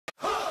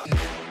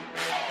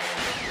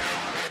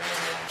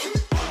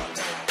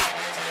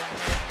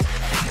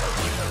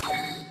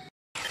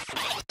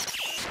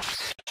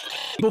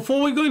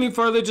Before we go any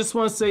further, just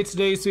want to say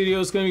today's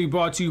video is going to be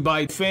brought to you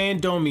by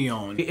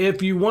Fandomion.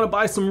 If you want to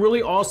buy some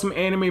really awesome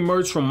anime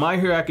merch from My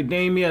Hero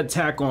Academia,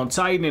 Attack on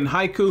Titan, and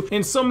Haiku,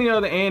 and so many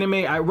other anime,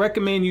 I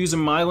recommend using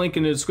my link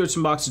in the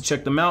description box to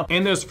check them out.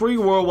 And there's free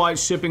worldwide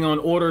shipping on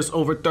orders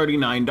over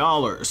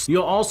 $39.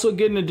 You'll also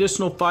get an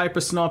additional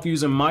 5% off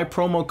using my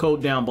promo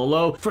code down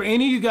below. For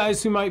any of you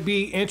guys who might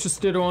be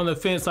interested or on the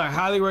fence, I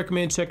highly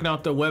recommend checking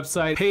out the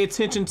website. Pay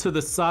attention to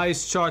the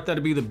size chart.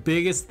 That'll be the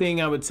biggest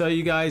thing I would tell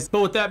you guys. But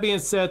with that being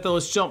said, though,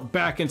 let's jump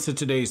back into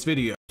today's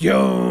video.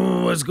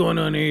 Yo, what's going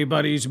on,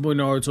 everybody? It's your boy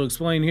Naruto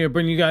Explain here,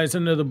 bringing you guys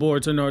another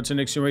Boruto Naruto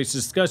Next Generation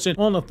discussion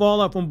on the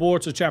fallout from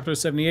Boruto chapter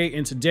 78.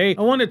 And today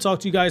I want to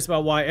talk to you guys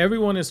about why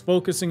everyone is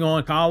focusing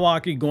on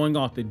Kawaki going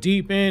off the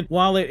deep end.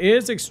 While it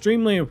is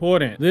extremely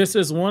important, this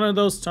is one of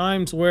those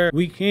times where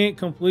we can't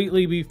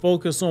completely be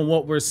focused on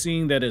what we're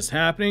seeing that is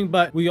happening,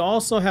 but we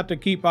also have to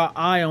keep our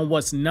eye on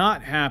what's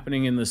not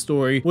happening in the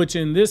story, which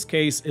in this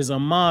case is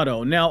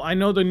Amado. Now, I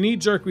know the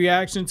knee-jerk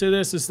reaction to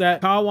this is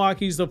that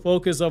Kawaki's the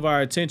focus of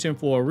our attention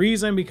for a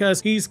reason,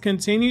 because he's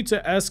continued to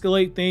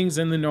escalate things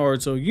in the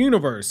Naruto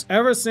universe.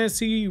 Ever since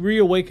he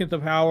reawakened the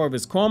power of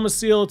his Karma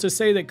Seal, to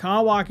say that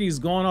Kawaki's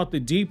gone off the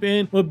deep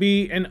end would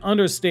be an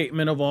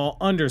understatement of all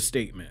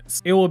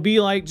understatements. It would be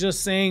like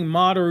just saying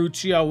Madara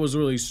Uchiha was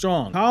really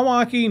strong.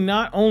 Kawaki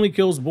not only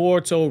kills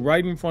Boruto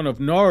right in front of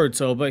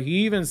Naruto, but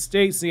he even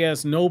states he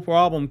has no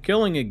problem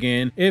killing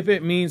again if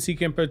it means he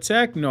can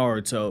protect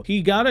Naruto.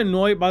 He got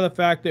annoyed by the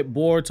fact that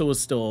Boruto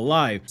was still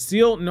alive,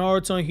 sealed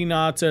Naruto and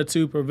Hinata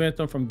to prevent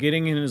them from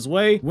getting in his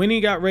way when he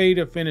got ready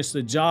to finish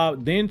the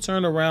job, then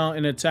turned around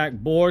and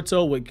attacked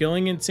Boruto with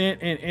killing intent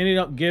and ended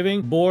up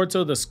giving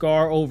Boruto the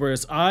scar over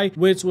his eye,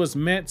 which was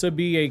meant to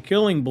be a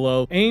killing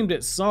blow aimed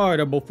at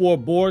Sarada before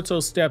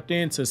Boruto stepped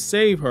in to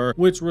save her,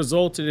 which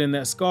resulted in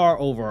that scar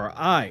over her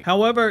eye.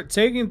 However,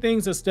 taking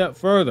things a step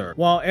further,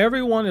 while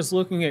everyone is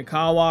looking at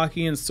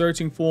Kawaki and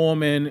searching for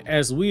him, and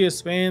as we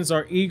as fans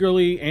are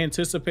eagerly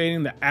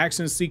anticipating the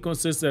action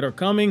sequences that are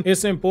coming,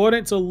 it's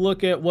important to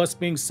look at what's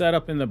being set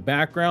up in the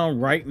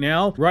background right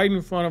now, right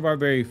in front of our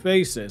very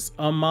faces.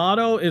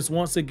 Amado is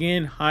once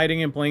again hiding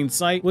in plain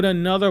sight with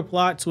another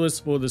plot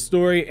twist for the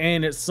story,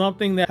 and it's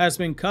something that has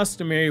been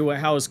customary with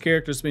how his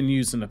character's been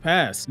used in the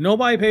past.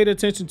 Nobody paid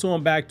attention to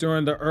him back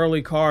during the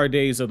early Kar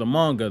days of the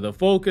manga. The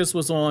focus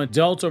was on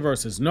Delta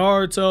versus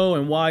Naruto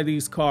and why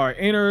these Kar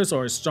inners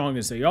are as strong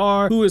as they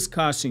are, who is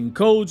Kashin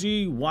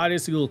Koji, why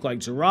does he look like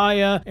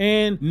Jiraiya,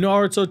 and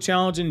Naruto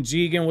challenging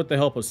Jigen with the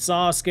help of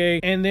Sasuke,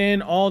 and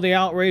then all the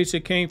outrage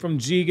that came from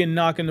Jigen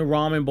knocking the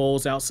ramen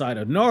bowls outside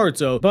of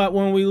Naruto. But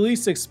when we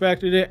least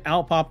expected it,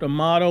 out popped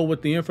Amado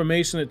with the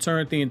information that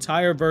turned the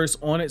entire verse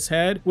on its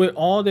head, with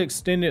all the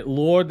extended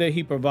lore that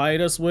he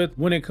provided us with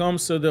when it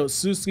comes to the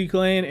Utsuki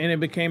clan, and it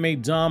became a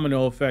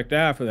domino effect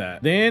after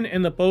that. Then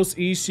in the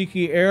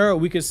post-Ishiki era,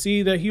 we could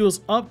see that he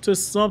was up to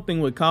something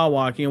with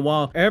Kawaki, and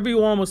while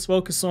everyone was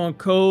focused on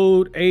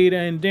Code, Ada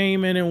and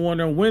Daemon and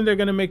wondering when they're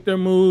going to make their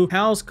move,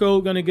 how's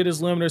Code going to get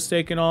his limiters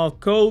taken off,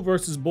 Code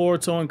versus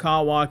Boruto and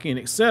Kawaki and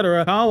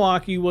etc.,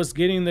 Kawaki was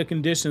getting the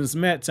conditions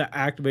met to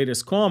activate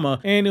his karma,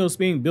 and it was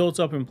being built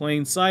up in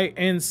plain sight,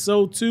 and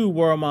so too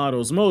were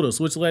Amado's motives,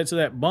 which led to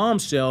that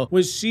bombshell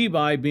with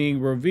Shibai being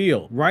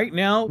revealed. Right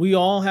now, we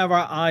all have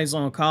our eyes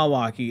on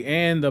Kawaki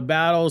and the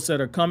battles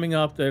that are coming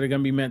up that are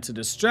going to be meant to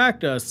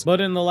distract us,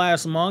 but in the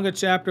last manga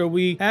chapter,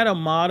 we had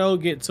Amado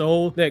get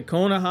told that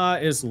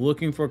Konoha is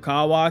looking for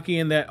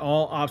Kawaki and that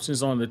all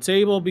options are on the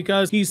table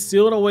because he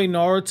sealed away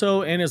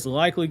Naruto and is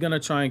likely going to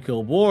try and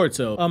kill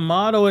Boruto.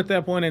 Amado at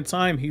that point in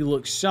time, he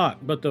looked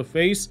shocked, but the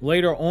face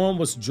later on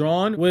was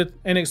drawn with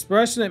an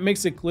expression that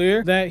makes it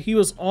clear that he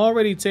was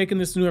already taking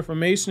this new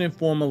information and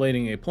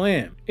formulating a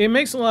plan. It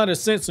makes a lot of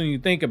sense when you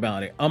think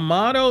about it.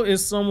 Amado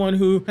is someone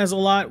who has a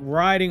lot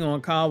riding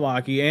on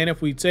Kawaki, and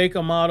if we take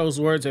Amado's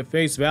words at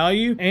face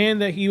value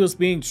and that he was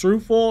being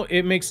truthful,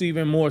 it makes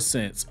even more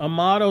sense.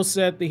 Amado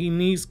said that he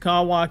needs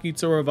Kawaki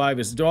to revive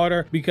his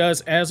daughter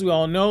because, as we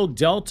all know,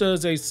 Delta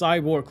is a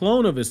cyborg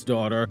clone of his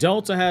daughter.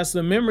 Delta has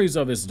the memories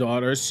of his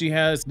daughter. She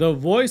has the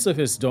voice of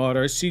his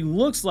daughter. She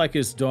looks like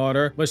his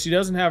daughter, but she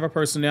doesn't have a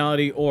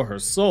personality or her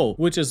soul,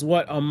 which is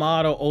what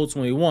Amado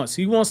ultimately wants.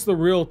 He wants the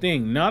real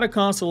thing, not a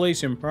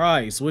consolation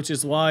prize, which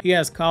is why he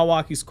has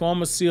Kawaki's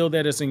Karma Seal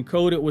that is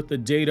encoded with the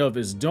data of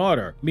his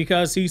daughter,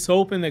 because he's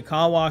hoping that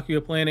Kawaki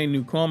will plant a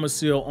new Karma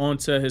Seal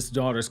onto his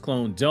daughter's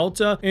clone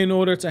Delta in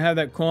order to have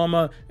that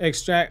karma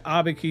extract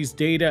Abiki's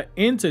data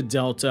into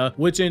Delta,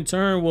 which in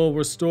turn will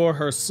restore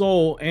her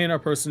soul and her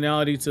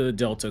personality to the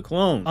Delta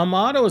clone.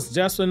 Amado is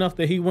desperate enough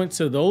that he went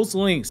to those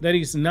lengths that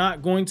he's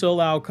not going to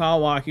allow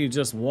Kawaki to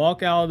just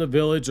walk out of the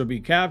village village or be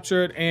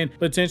captured and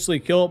potentially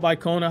killed by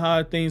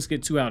Konoha if things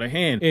get too out of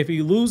hand. If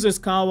he loses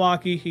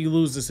Kawaki, he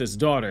loses his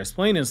daughter. It's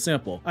plain and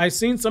simple. I've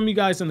seen some of you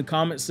guys in the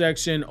comment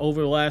section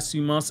over the last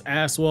few months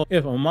ask, well,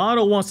 if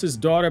Amado wants his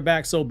daughter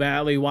back so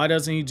badly, why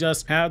doesn't he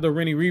just have the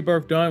Rini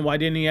rebirth done? Why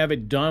didn't he have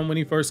it done when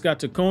he first got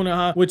to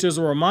Konoha? Which is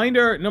a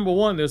reminder, number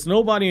one, there's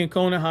nobody in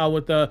Konoha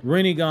with a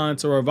Rinnegan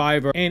to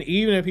revive her. And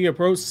even if he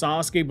approached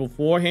Sasuke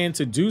beforehand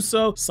to do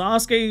so,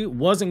 Sasuke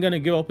wasn't going to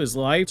give up his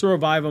life to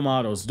revive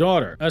Amado's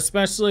daughter.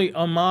 Especially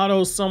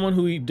Amado, someone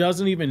who he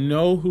doesn't even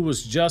know, who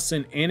was just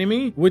an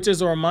enemy. Which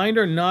is a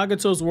reminder,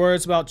 Nagato's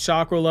words about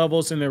chakra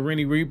levels in the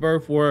Rini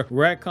rebirth were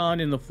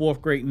retconned in the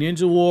 4th Great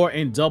Ninja War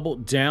and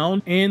doubled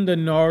down in the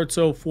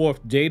Naruto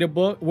 4th data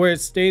book, where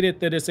it stated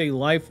that it's a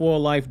life for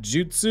life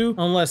jutsu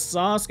unless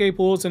Sasuke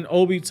pulls an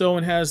Obito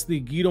and has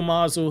the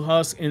Gitomazu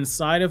husk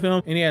inside of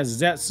him and he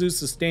has Zetsu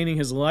sustaining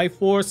his life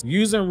force.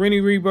 Using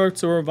Rini rebirth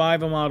to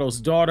revive Amado's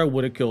daughter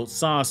would have killed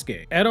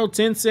Sasuke. Edo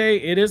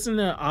Tensei, it isn't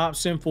an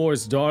option for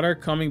his daughter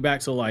coming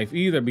back to life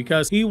either,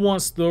 because he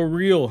wants the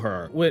real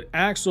her with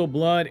actual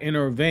blood in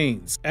her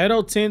veins.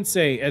 Edo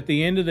Tensei, at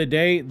the end of the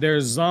day,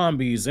 they're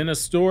zombies in a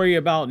story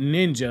about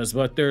ninjas,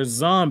 but they're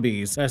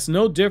zombies. That's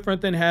no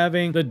different than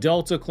having the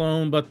Delta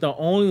clone, but the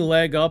only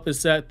leg up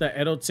is that the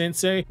Edo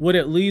Tensei would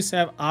at least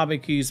have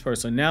Abiki's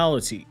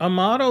personality.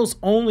 Amado's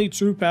only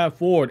true path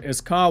forward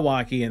is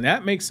Kawaki, and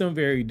that makes him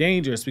very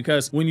dangerous,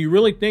 because when you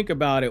really think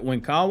about it,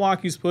 when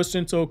Kawaki's pushed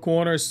into a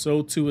corner,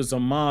 so too is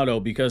Amado,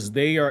 because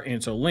they are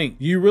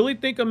interlinked. You really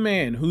think a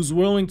man who's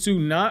willing to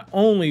not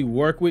only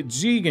work with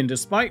Jigen,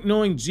 despite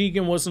knowing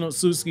Jigen was an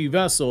Otsutsuki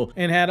vessel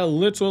and had a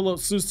literal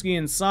Otsutsuki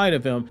inside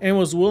of him, and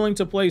was willing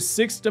to play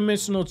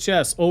 6-dimensional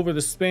chess over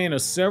the span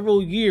of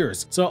several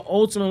years to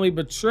ultimately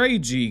betray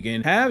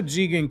Jigen, have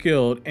Jigen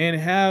killed, and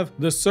have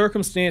the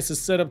circumstances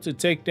set up to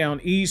take down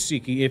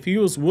Ishiki, if he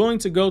was willing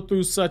to go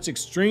through such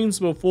extremes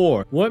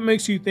before, what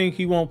makes you think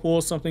he won't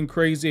pull something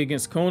crazy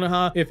against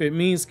Konoha if it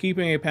means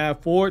keeping a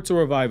path forward to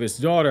revive his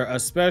daughter,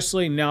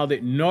 especially now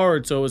that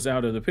Naruto is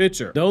out of the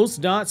picture? Those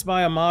dots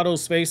by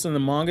Amado's face in the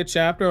manga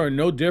chapter are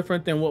no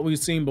different than what we've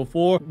seen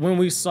before when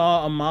we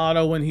saw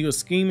Amado when he was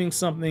scheming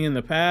something in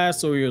the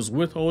past, or he was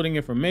withholding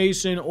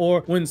information,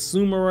 or when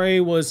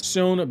Sumire was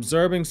shown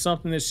observing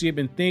something that she had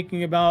been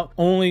thinking about,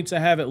 only to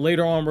have it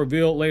later on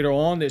revealed later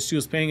on that she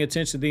was paying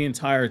attention the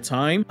entire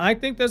time. I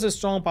think there's a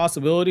strong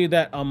possibility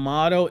that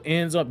Amado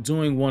ends up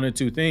doing one or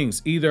two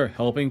things, either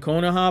helping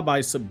Konoha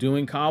by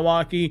subduing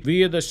Kawaki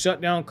via the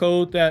shutdown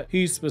code that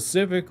he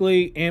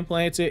specifically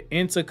implanted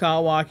into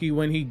Kawaki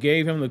when he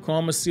gave him the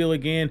Karma Seal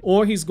again,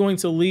 or he's going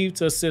to leave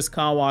to assist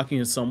Kawaki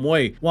in some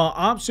way. While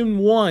option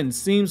 1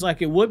 seems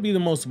like it would be the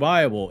most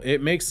viable,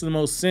 it makes the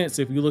most sense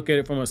if you look at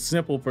it from a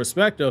simple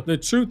perspective, the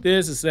truth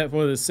is that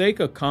for the sake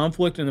of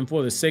conflict and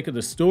for the sake of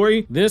the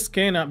story, this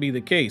cannot be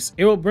the case.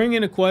 It will bring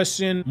into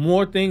question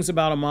more things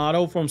about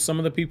Amado from some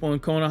of the people in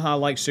Konoha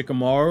like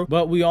Shikamaru,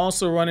 but we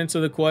also run into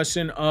the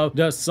question of,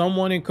 does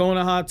someone in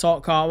Konoha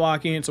talk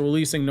Kawaki into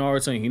releasing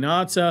Naruto and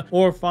Hinata,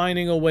 or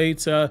finding a way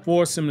to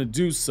force him to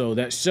do so?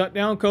 That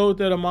shutdown code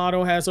that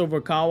Amado has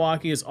over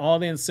Kawaki is all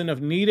the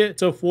incentive needed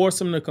to force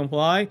him to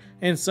comply,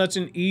 and such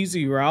an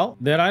easy route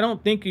that I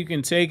don't think you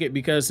can take it,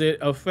 because it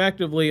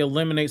effectively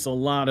eliminates a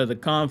lot of the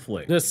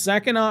conflict. The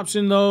second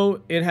option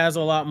though, it has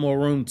a lot more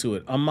room to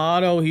it.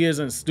 Amado, he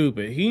isn't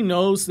stupid. He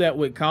knows that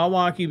with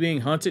Kawaki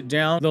being hunted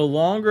down, the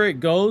longer it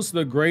goes,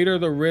 the greater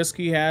the risk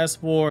he has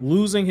for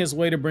losing his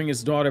way to bring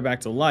his daughter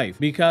back to life,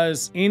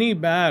 because any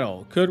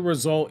battle could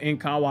result in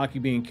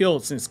Kawaki being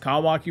killed, since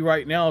Kawaki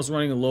right now is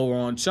running lower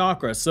on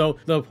chakra. So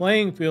the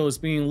playing field is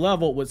being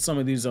leveled with some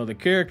of these other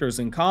characters.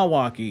 In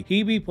Kawaki,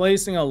 he be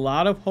placing a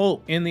lot of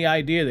hope in the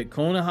idea that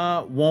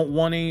Konoha won't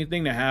want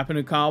anything to happen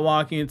to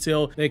Kawaki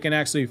until they can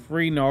actually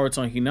free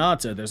Naruto and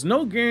Hinata. There's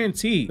no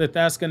guarantee that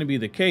that's going to be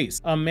the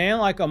case. A man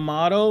like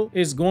Amado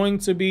is going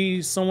to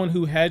be someone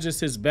who hedges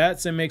his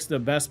bets and makes the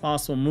best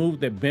possible move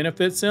that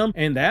benefits him,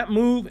 and that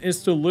move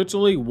is to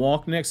literally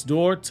walk next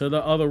door to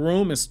the other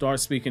room and start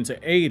speaking to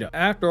Ada.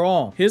 After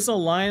all, his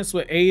alliance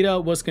with Ada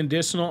was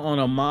conditional on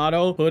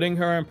Amado putting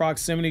her in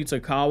proximity to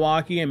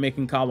Kawaki and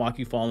making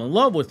Kawaki fall in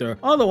love with her.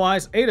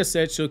 Otherwise, Ada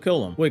said she'll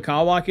kill him. With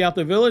Kawaki out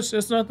the village,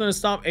 there's nothing to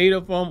stop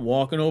Ada from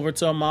walking over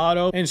to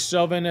Amado and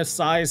shoving a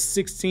size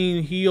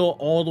 16 heel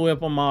all the way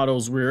up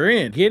Amado's rear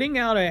end. Getting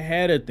out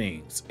ahead of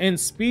things and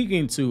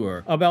speaking to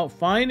her about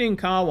finding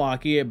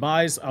Kawaki, it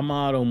buys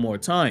Amado more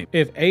time.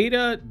 If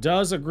Ada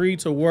does agree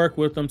to work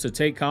with them to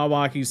take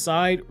Kawaki's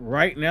side,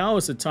 right now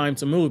is the time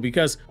to move,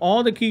 because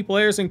all the key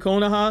players in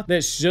Konoha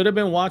that should have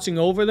been watching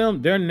over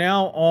them, they're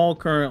now all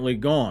currently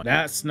gone.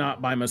 That's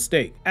not by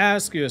mistake.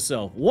 Ask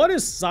yourself, what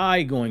is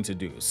Sai going to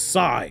do?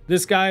 Sai,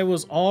 this guy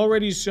was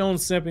already shown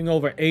simping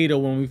over Ada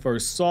when we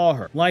first saw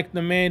her, like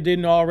the man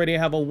didn't already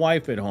have a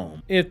wife at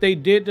home. If they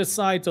did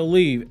decide to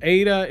leave,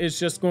 Ada is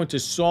just going to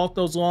show off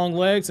those long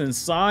legs, and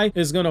Sai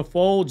is going to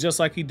fold just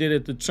like he did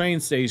at the train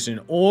station,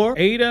 or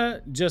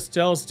Ada just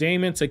tells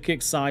Daemon to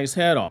kick Sai's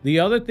head off. The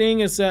other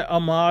thing is that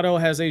Amado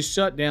has a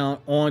shutdown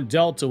on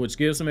Delta, which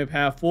gives him a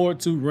path forward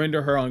to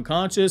render her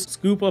unconscious,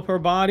 scoop up her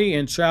body,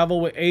 and travel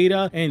with with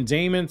Ada and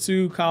Daemon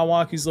to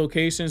Kawaki's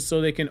location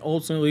so they can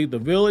ultimately leave the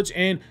village.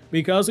 And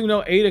because we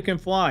know Ada can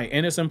fly,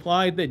 and it's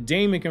implied that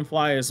Daemon can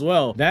fly as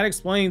well, that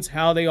explains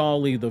how they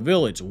all leave the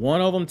village.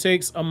 One of them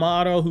takes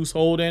Amado, who's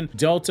holding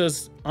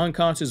Delta's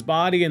unconscious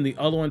body, and the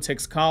other one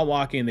takes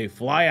Kawaki, and they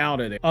fly out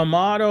of there.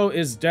 Amado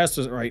is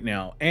desperate right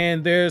now,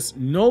 and there's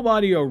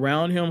nobody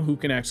around him who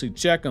can actually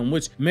check him,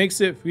 which makes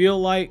it feel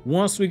like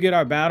once we get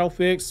our battle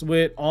fixed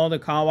with all the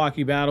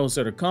Kawaki battles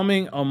that are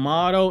coming,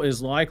 Amado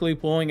is likely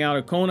pulling out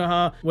a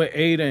Konoha with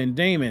Ada and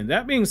Daemon.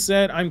 That being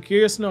said, I'm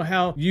curious to know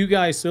how you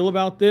guys feel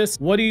about this.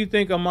 What do you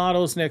think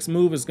Amado's next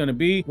move is going to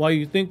be? While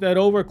you think that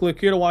over,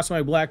 click here to watch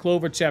my Black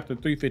Clover chapter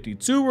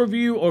 352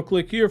 review, or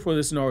click here for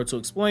this Naruto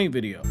Explained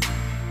video.